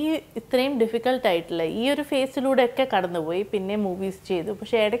 ഈ ഇത്രയും ഡിഫിക്കൽട്ട് ആയിട്ടുള്ള ഈ ഒരു ഫേസിലൂടെ ഒക്കെ കടന്നുപോയി, പിന്നെ മൂവീസ് ചെയ്തു.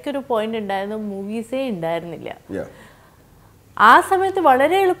 പക്ഷേ ഇടയ്ക്കൊരു പോയിന്റ് ഉണ്ടായിരുന്നു, മൂവീസേ ഉണ്ടായിരുന്നില്ല. ആ സമയത്ത്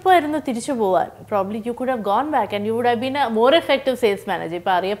വളരെ എളുപ്പമായിരുന്നു തിരിച്ചു പോകാൻ. Probably you could have gone back and you would have been A more effective sales manager.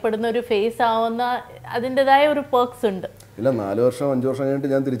 ഇപ്പോൾ അറിയപ്പെടുന്ന ഒരു ഫേസ് ആവുന്ന അതിൻ്റെതായ ഒരു പെർക്സ് ഉണ്ട്. ഇല്ല, 4 വർഷം 5 വർഷം കഴിഞ്ഞിട്ട്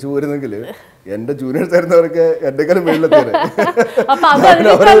ഞാൻ തിരിച്ചു പോയിരുന്നെങ്കിൽ എൻ്റെ ജൂനിയേഴ്സ് ആയിരുന്നവരൊക്കെ എന്നെക്കാളും വെള്ളത്തേരെ.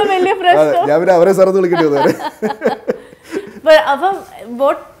 ഞാൻ പിന്നെ അവരെ സ്ഥലത്ത് വിളിക്കേണ്ടി വന്നേരെ. അപ്പം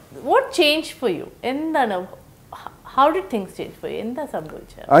what changed for you? എന്താണ്, how did things change for you? എന്താ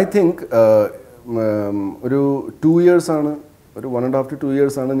സംഭവിച്ചത്? I think ഒരു 2 years ആണ്, ഒരു 1.5 to 2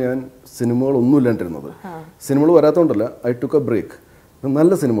 years ആണ് ഞാൻ സിനിമകളൊന്നും ഇല്ലാണ്ടിരുന്നത്. സിനിമകൾ വരാത്തതുകൊണ്ടല്ല, ഐ ടുക്ക് എ ബ്രേക്ക്.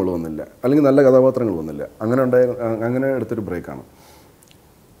 നല്ല സിനിമകൾ വന്നില്ല, അല്ലെങ്കിൽ നല്ല കഥാപാത്രങ്ങൾ വന്നില്ല. അങ്ങനെ എടുത്തൊരു ബ്രേക്കാണ്.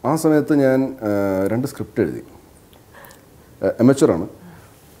 ആ സമയത്ത് ഞാൻ 2 സ്ക്രിപ്റ്റ് എഴുതി. എമച്വറാണ്,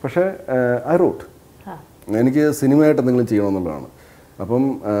 പക്ഷേ ഐ റോട്ട്. എനിക്ക് സിനിമയായിട്ട് എന്തെങ്കിലും ചെയ്യണമെന്നുള്ളതാണ്. അപ്പം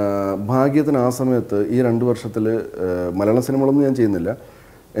ഭാഗ്യത്തിന് ആ സമയത്ത് ഈ 2 വർഷത്തിൽ മലയാളം സിനിമകളൊന്നും ഞാൻ ചെയ്യുന്നില്ല.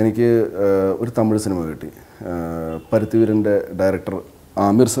 എനിക്ക് ഒരു തമിഴ് സിനിമ കിട്ടി. പരുത്തിവീരൻ്റെ ഡയറക്ടർ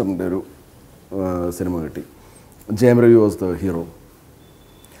ആമിർ സാറിൻ്റെ ഒരു സിനിമ കിട്ടി. ജയം രവി വാസ് ദ ഹീറോ.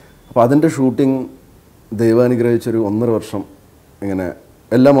 അപ്പോൾ അതിൻ്റെ ഷൂട്ടിംഗ് ദൈവാനുഗ്രഹിച്ചൊരു 1.5 വർഷം ഇങ്ങനെ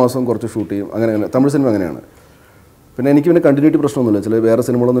എല്ലാ മാസവും കുറച്ച് ഷൂട്ട് ചെയ്യും. അങ്ങനെ തമിഴ് സിനിമ അങ്ങനെയാണ്. പിന്നെ എനിക്ക് പിന്നെ കണ്ടിന്യൂറ്റി പ്രശ്നമൊന്നുമില്ല. ചില വേറെ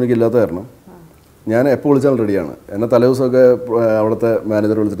സിനിമകളൊന്നും എനിക്ക് ഇല്ലാത്ത കാരണം ഞാൻ എപ്പോൾ വിളിച്ചാലും റെഡിയാണ്. എന്നെ തലേദിവസമൊക്കെ അവിടുത്തെ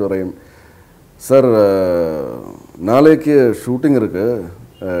മാനേജർ വിളിച്ചിട്ട് പറയും, സർ നാളേക്ക് ഷൂട്ടിംഗ് ഇருக்கு,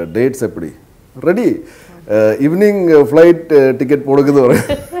 ഡേറ്റ്സ് എപ്പടി റെഡി, ഈവനിങ് ഫ്ലൈറ്റ് ടിക്കറ്റ് കൊടുക്കുന്നു പറയും.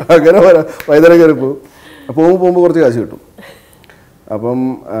 അങ്ങനെ വൈകുന്നേരം കയറി പോകും. പോകുമ്പോൾ കുറച്ച് കാശ് കിട്ടും. അപ്പം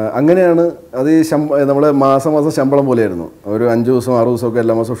അങ്ങനെയാണ് അത്. നമ്മളെ മാസം ശമ്പളം പോലെയായിരുന്നു. ഒരു 5 ദിവസം 6 ദിവസമൊക്കെ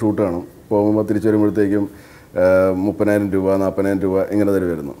എല്ലാ മാസവും ഷൂട്ട് കാണും. പോകുമ്പോൾ തിരിച്ചു വരുമ്പോഴത്തേക്കും 30,000 രൂപ 40,000 രൂപ ഇങ്ങനെ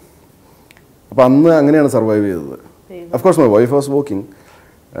തരുമായിരുന്നു. അപ്പോൾ അന്ന് അങ്ങനെയാണ് സർവൈവ് ചെയ്തത്. Of course my wife was working.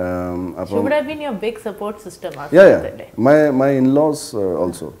 My in-laws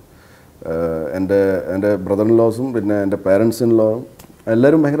also. എൻ്റെ ബ്രദർ ഇൻലോസും പിന്നെ എൻ്റെ പാരൻസ് ഇൻലോയും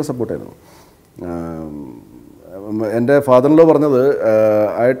എല്ലാവരും ഭയങ്കര സപ്പോർട്ടായിരുന്നു. എൻ്റെ ഫാദർ ഇൻലോ പറഞ്ഞത്,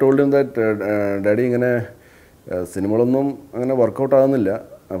 I told him that daddy ഇങ്ങനെ സിനിമകളൊന്നും അങ്ങനെ വർക്കൗട്ട് ആകുന്നില്ല,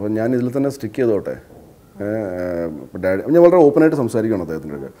 അപ്പം ഞാൻ ഇതിൽ തന്നെ സ്റ്റിക്ക് ചെയ്തോട്ടെ. ഡാഡി, ഞാൻ വളരെ ഓപ്പണായിട്ട് സംസാരിക്കുകയാണ്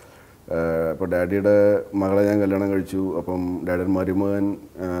അദ്ദേഹത്തിൻ്റെ ഒക്കെ. ഇപ്പോൾ ഡാഡിയുടെ മകളെ ഞാൻ കല്യാണം കഴിച്ചു, അപ്പം ഡാഡിയുടെ മരുമകൻ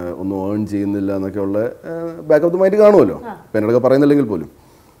ഒന്നും ഏൺ ചെയ്യുന്നില്ല എന്നൊക്കെയുള്ള ബാക്ക് ഓഫ് ദ മൈൻഡ് കാണുമല്ലോ, ഇപ്പം എന്നോടൊക്കെ പറയുന്നില്ലെങ്കിൽ പോലും.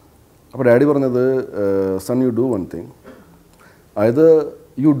 അപ്പോൾ ഡാഡി പറഞ്ഞത്, sun you do one thing, അതായത്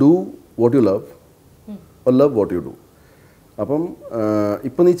you do what you love or love what you do. അപ്പം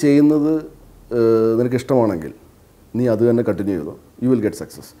ഇപ്പം നീ ചെയ്യുന്നത് നിനക്ക് ഇഷ്ടമാണെങ്കിൽ നീ അത് തന്നെ കണ്ടിന്യൂ ചെയ്തോ, you will get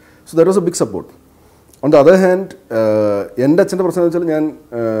success. So that was A big support. On the other hand എൻ്റെ അച്ഛൻ്റെ പ്രശ്നം എന്ന് വെച്ചാൽ ഞാൻ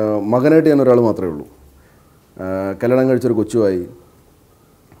മകനായിട്ട് ഞാൻ ഒരാൾ മാത്രമേ ഉള്ളൂ. കല്യാണം കഴിച്ചൊരു കൊച്ചുമായി.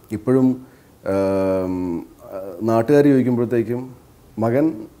 ഇപ്പോഴും നാട്ടുകാർ ചോദിക്കുമ്പോഴത്തേക്കും മകൻ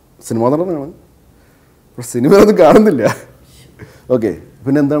സിനിമാ നടനാണ്, പക്ഷെ സിനിമയൊന്നും കാണുന്നില്ല. ഓക്കെ,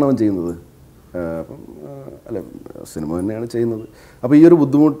 പിന്നെ എന്താണ് അവൻ ചെയ്യുന്നത്? അപ്പം അല്ല, സിനിമ തന്നെയാണ് ചെയ്യുന്നത്. അപ്പോൾ ഈ ഒരു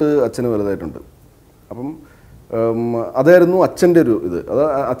ബുദ്ധിമുട്ട് അച്ഛന് വലുതായിട്ടുണ്ട്. അപ്പം അതായിരുന്നു അച്ഛൻ്റെ ഒരു ഇത്. അത്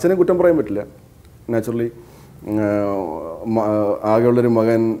അച്ഛനെ കുറ്റം പറയാൻ പറ്റില്ല. നാച്ചുറലി ആകെയുള്ളൊരു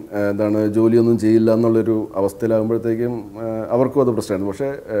മകൻ എന്താണ് ജോലിയൊന്നും ചെയ്യില്ല എന്നുള്ളൊരു അവസ്ഥയിലാകുമ്പോഴത്തേക്കും അവർക്കും അത് പ്രശ്നമായിരുന്നു. പക്ഷേ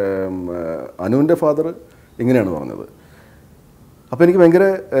അനുവിൻ്റെ ഫാദർ ഇങ്ങനെയാണ് പറഞ്ഞത്. അപ്പോൾ എനിക്ക് ഭയങ്കര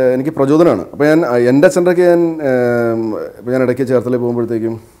എനിക്ക് പ്രചോദനമാണ്. അപ്പോൾ ഞാൻ എൻ്റെ അച്ഛൻ്റെയൊക്കെ ഇപ്പോൾ ഞാൻ ഇടയ്ക്ക് ചേർത്തലയിൽ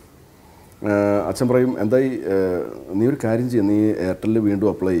പോകുമ്പോഴത്തേക്കും അച്ഛൻ പറയും, എന്തായി നീ ഒരു കാര്യം ചെയ്യും, നീ എയർടെല്ലിൽ വീണ്ടും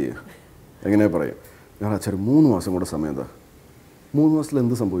അപ്ലൈ ചെയ്യുക. എങ്ങനെയാണ് പറയും? ഞാൻ അച്ഛൻ 3 മാസം കൂടെ സമയം എന്താ, 3 മാസത്തിൽ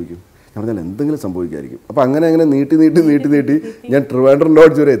എന്ത് സംഭവിക്കും? ഞാൻ പറഞ്ഞാൽ എന്തെങ്കിലും സംഭവിക്കായിരിക്കും. അപ്പോൾ അങ്ങനെ നീട്ടി ഞാൻ ട്രിവാൻഡ്രം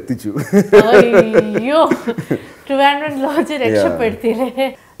ലോഡ്ജ് വരെ എത്തിച്ചു. ട്രിവാൻഡ്രം ലോഡ്ജ് രക്ഷപ്പെടുത്തിയില്ലേ?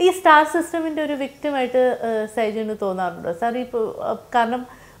 ഈ സ്റ്റാർ സിസ്റ്റമിൻ്റെ ഒരു വിക്ടിമായിട്ട് സൈജുവിന് തോന്നാറുണ്ടോ സാർ? ഇപ്പോൾ കാരണം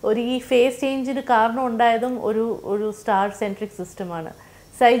ഈ ഫേസ് ചേഞ്ചിന് കാരണം ഉണ്ടായതും ഒരു സ്റ്റാർ സെൻട്രിക് സിസ്റ്റമാണ്.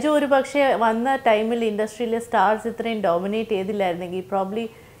 സൈജു ഒരു പക്ഷേ വന്ന ടൈമിൽ ഇൻഡസ്ട്രിയിലെ സ്റ്റാർസ് ഇത്രയും dominate ചെയ്തില്ലായിരുന്നെങ്കിൽ probably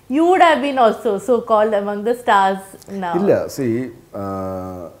you would have been also so called among the stars now. ഇല്ല,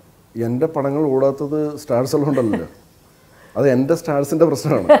 എൻ്റെ പടങ്ങൾ ഓടാത്തത് സ്റ്റാർസ് ഉള്ളതുകൊണ്ടല്ലോ, അത് എൻ്റെ സ്റ്റാർസിൻ്റെ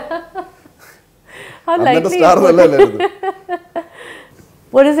പ്രശ്നമാണ്. സ്റ്റാർ നല്ലതായിരുന്നു.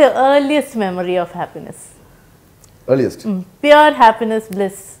 What is your earliest memory of happiness? Earliest? Pure happiness,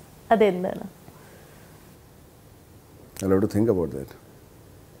 bliss. അതെന്താണ്? I'll have to think about that.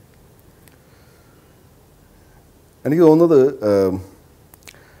 എനിക്ക് തോന്നുന്നത്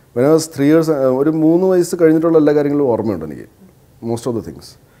when I was 3 years, ഒരു 3 വയസ്സ് കഴിഞ്ഞിട്ടുള്ള എല്ലാ കാര്യങ്ങളും ഓർമ്മയുണ്ട് എനിക്ക്. Most of the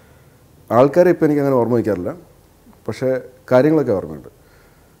things. ആൾക്കാരെ ഇപ്പോൾ എനിക്ക് അങ്ങനെ ഓർമ്മ വയ്ക്കാറില്ല, പക്ഷേ കാര്യങ്ങളൊക്കെ ഓർമ്മയുണ്ട്.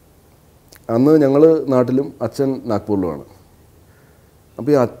 അന്ന് ഞങ്ങൾ നാട്ടിലും അച്ഛൻ നാഗ്പൂരിലുമാണ്.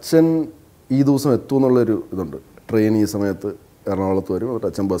 അപ്പോൾ ഈ അച്ഛൻ ഈ ദിവസം എത്തും എന്നുള്ളൊരു ഇതുണ്ട്. ട്രെയിൻ ഈ സമയത്ത് എറണാകുളത്ത് വരും, എന്നിട്ട്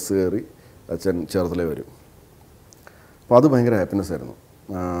അച്ഛൻ ബസ് കയറി അച്ഛൻ ചേർത്തലയിൽ വരും. അപ്പോൾ അത് ഭയങ്കര ഹാപ്പിനെസ് ആയിരുന്നു.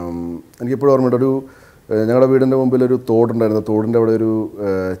 എനിക്കിപ്പോഴും ഓർമ്മയുണ്ട്, ഞങ്ങളുടെ വീടിൻ്റെ മുമ്പിൽ ഒരു തോടുണ്ടായിരുന്നു. തോടിൻ്റെ അവിടെ ഒരു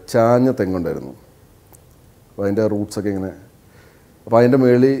ചാഞ്ഞ തെങ്ങുണ്ടായിരുന്നു. അപ്പോൾ അതിൻ്റെ റൂട്ട്സൊക്കെ ഇങ്ങനെ, അപ്പോൾ അതിൻ്റെ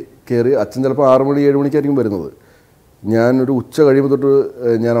മേളിൽ കയറി അച്ഛൻ ചിലപ്പോൾ 6 മണി 7 മണിക്കായിരിക്കും വരുന്നത്. ഞാനൊരു ഉച്ച കഴിയുമ്പോൾ തൊട്ട്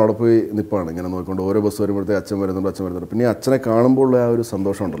ഞാൻ അവിടെ പോയി നിൽപ്പാണ് ഇങ്ങനെ നോക്കിക്കൊണ്ട്. ഓരോ ബസ് വരുമ്പോഴത്തേക്ക് അച്ഛൻ വരുന്നുണ്ട്. പിന്നെ അച്ഛനെ കാണുമ്പോഴുള്ള ആ ഒരു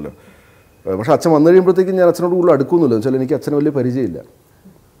സന്തോഷം ഉണ്ടല്ലോ. പക്ഷേ അച്ഛൻ വന്നു കഴിയുമ്പോഴത്തേക്കും ഞാൻ അച്ഛനോട് കൂടുതൽ അടുക്കുന്നില്ല. എന്ന് വെച്ചാൽ എനിക്ക് അച്ഛന് വലിയ പരിചയമില്ല.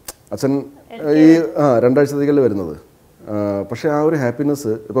 അച്ഛൻ ഈ 2 ആഴ്ചത്തേക്കല്ലേ വരുന്നത്. പക്ഷേ ആ ഒരു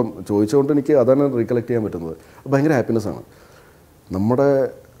ഹാപ്പിനെസ് ഇപ്പം ചോദിച്ചുകൊണ്ട് എനിക്ക് അതാണ് റീകളക്ട് ചെയ്യാൻ പറ്റുന്നത്. ഭയങ്കര ഹാപ്പിനെസ്സാണ്. നമ്മുടെ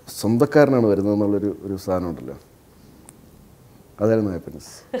സ്വന്തക്കാരനാണ് വരുന്നത് എന്നുള്ളൊരു സാധനം ഉണ്ടല്ലോ, അതായിരുന്നു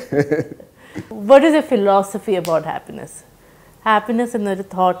happiness. What is your philosophy about happiness? Happiness എന്നൊരു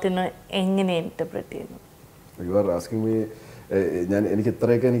തോട്ടിന് എങ്ങനെ ഇന്റർപ്രറ്റ് ചെയ്യുന്നു? You are asking me, എനിക്ക്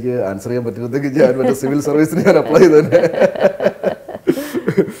ഇത്രയൊക്കെ എനിക്ക് ആൻസർ ചെയ്യാൻ പറ്റുന്നതെങ്കിൽ ഞാൻ മറ്റേ സിവിൽ സർവീസിന് ഞാൻ അപ്ലൈ ചെയ്തേ.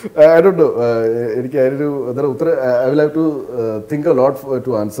 I don't know. എനിക്ക് അതിനൊരു ഉത്തരം I will have to think a lot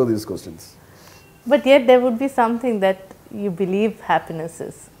to answer these questions. But yet there would be something that you believe happiness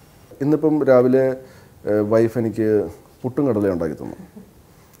is. ഇന്നിപ്പം രാവിലെ വൈഫ് എനിക്ക് പുട്ടും കടലയും ഉണ്ടാക്കി തന്നു.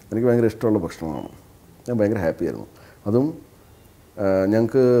 എനിക്ക് ഭയങ്കര ഇഷ്ടമുള്ള ഭക്ഷണമാണ്. ഞാൻ ഭയങ്കര ഹാപ്പിയായിരുന്നു. അതും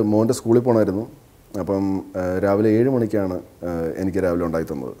ഞങ്ങൾക്ക് മോൻ്റെ സ്കൂളിൽ പോകണമായിരുന്നു. അപ്പം രാവിലെ 7 മണിക്കാണ് എനിക്ക് രാവിലെ ഉണ്ടാക്കി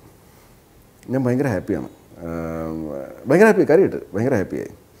തന്നത്. ഞാൻ ഭയങ്കര ഹാപ്പിയാണ്. ഭയങ്കര ഹാപ്പി, കാര്യമായിട്ട് ഭയങ്കര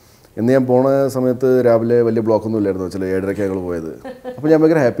ഹാപ്പിയായി. ഇന്ന് ഞാൻ പോണ സമയത്ത് രാവിലെ വലിയ ബ്ലോക്കൊന്നും ഇല്ലായിരുന്നു. ചില 7:30 ഞങ്ങൾ പോയത്. അപ്പോൾ ഞാൻ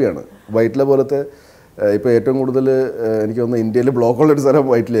ഭയങ്കര ഹാപ്പിയാണ്. വൈറ്റിലെ പോലത്തെ ഇപ്പോൾ ഏറ്റവും കൂടുതൽ എനിക്ക് തോന്നുന്നു ഇന്ത്യയിൽ ബ്ലോക്കുള്ളൊരു സ്ഥലം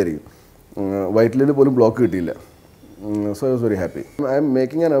വൈറ്റിലായിരിക്കും. വൈറ്റിലിൽ പോലും ബ്ലോക്ക് കിട്ടിയില്ല. So I was very happy. I am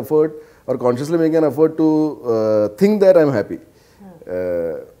making an effort or consciously making an effort to think that I am happy.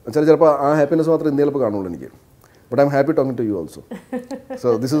 ചിലപ്പോൾ ആ ഹാപ്പിനെസ് മാത്രം ഇന്ത്യയിൽ ഇപ്പോൾ കാണുള്ളൂ എനിക്ക്. But I am happy talking to you also. So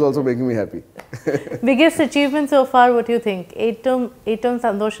this is also making me happy. Biggest achievement so far, what do you think? ഏറ്റവും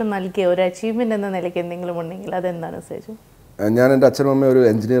സന്തോഷം നൽകിയ ഒരു അച്ചീവ്മെന്റ് എന്ന നിലയ്ക്ക് എന്തെങ്കിലും ഉണ്ടെങ്കിൽ അതെന്താണ് സേജു? ഞാൻ എൻ്റെ അച്ഛനും അമ്മയും ഒരു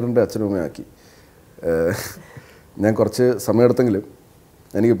എഞ്ചിനീയറിൻ്റെ അച്ഛനും അമ്മയാക്കി. ഞാൻ കുറച്ച് സമയമെടുത്തെങ്കിലും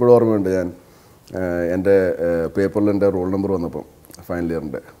എനിക്കിപ്പോഴും ഓർമ്മയുണ്ട്. ഞാൻ എൻ്റെ പേപ്പറിൽ എൻ്റെ റോൾ നമ്പർ വന്നപ്പം ഫൈനൽ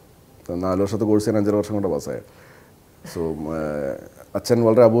ഇയറിൻ്റെ 4 വർഷത്തെ കോഴ്സ് ഞാൻ 5 വർഷം കൊണ്ട് പാസ്സായത്. സോ അച്ഛൻ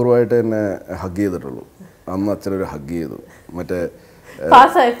വളരെ അപൂർവമായിട്ട് എന്നെ ഹഗ് ചെയ്തിട്ടുള്ളൂ. അന്ന് അച്ഛനൊരു ഹഗ് ചെയ്തു. മറ്റേ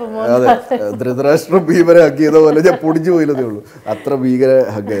അതെ, ധൃതരാഷ്ട്ര ഭീമനെ ഹഗ് ചെയ്ത പോലെ ഞാൻ പൊടിച്ചു പോയില്ലതേ ഉള്ളൂ. അത്ര ഭീകര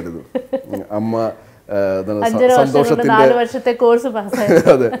ഹഗ്ഗായിരുന്നു. അമ്മ അതെ,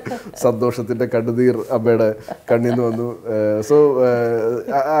 സന്തോഷത്തിന്റെ കണ്ണുനീർ അമ്മയുടെ കണ്ണിൽ നിന്ന് വന്നു. So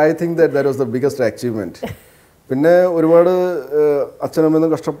I think that was the biggest achievement. പിന്നെ ഒരുപാട്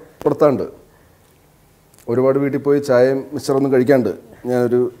അച്ഛനമ്മയൊന്നും കഷ്ടപ്പെടുത്താണ്ട്, ഒരുപാട് വീട്ടിൽ പോയി ചായയും മിച്ചറൊന്നും കഴിക്കാണ്ട്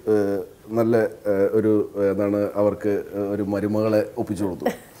ഞാനൊരു നല്ല ഒരു അവർക്ക് ഒരു മരുമകളെ ഒപ്പിച്ചു കൊടുത്തു.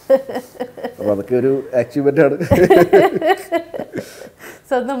 അപ്പോൾ അതൊക്കെ ഒരു അച്ചീവ്മെൻ്റ് ആണ്.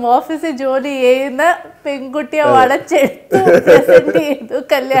 സ്വന്തം ഓഫീസിൽ ജോലി ചെയ്യുന്ന പെൺകുട്ടിയെ വളച്ചെടുത്തു പ്രസന്റ് ചെയ്തു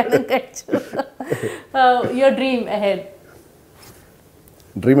കല്യാണം കഴിച്ചു. Your dream ahead?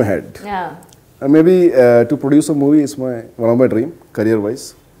 Dream ahead? Yeah. Maybe to produce a movie is one of my dream, career-wise.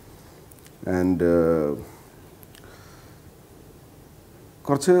 And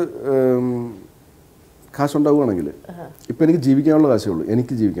കുറച്ച് കാശുണ്ടാവുകയാണെങ്കിൽ ഇപ്പം എനിക്ക് ജീവിക്കാനുള്ള കാശേ ഉള്ളൂ,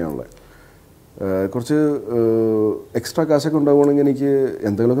 എനിക്ക് ജീവിക്കാനുള്ള കുറച്ച് എക്സ്ട്രാ കാശൊക്കെ ഉണ്ടാവുകയാണെങ്കിൽ എനിക്ക്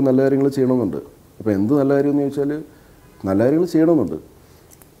എന്തെങ്കിലുമൊക്കെ നല്ല കാര്യങ്ങൾ ചെയ്യണമെന്നുണ്ട്. അപ്പോൾ എന്ത് നല്ല കാര്യം എന്ന് ചോദിച്ചാൽ നല്ല കാര്യങ്ങൾ ചെയ്യണമെന്നുണ്ട്.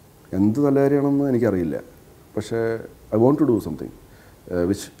 എന്ത് നല്ല കാര്യമാണെന്ന് എനിക്കറിയില്ല, പക്ഷേ I want to do something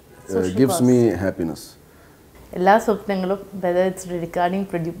which gives me happiness. എല്ലാ സ്വപ്നങ്ങളും whether it's regarding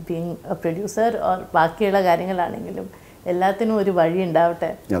being A producer or ബാക്കിയുള്ള കാര്യങ്ങളാണെങ്കിലും എല്ലാത്തിനും ഒരു വഴി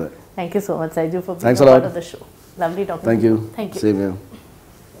ഉണ്ടാവട്ടെ. അതെ. Thank you so much, Saiju, for being a part of the show. Lovely talking to you. Thank you. Same here.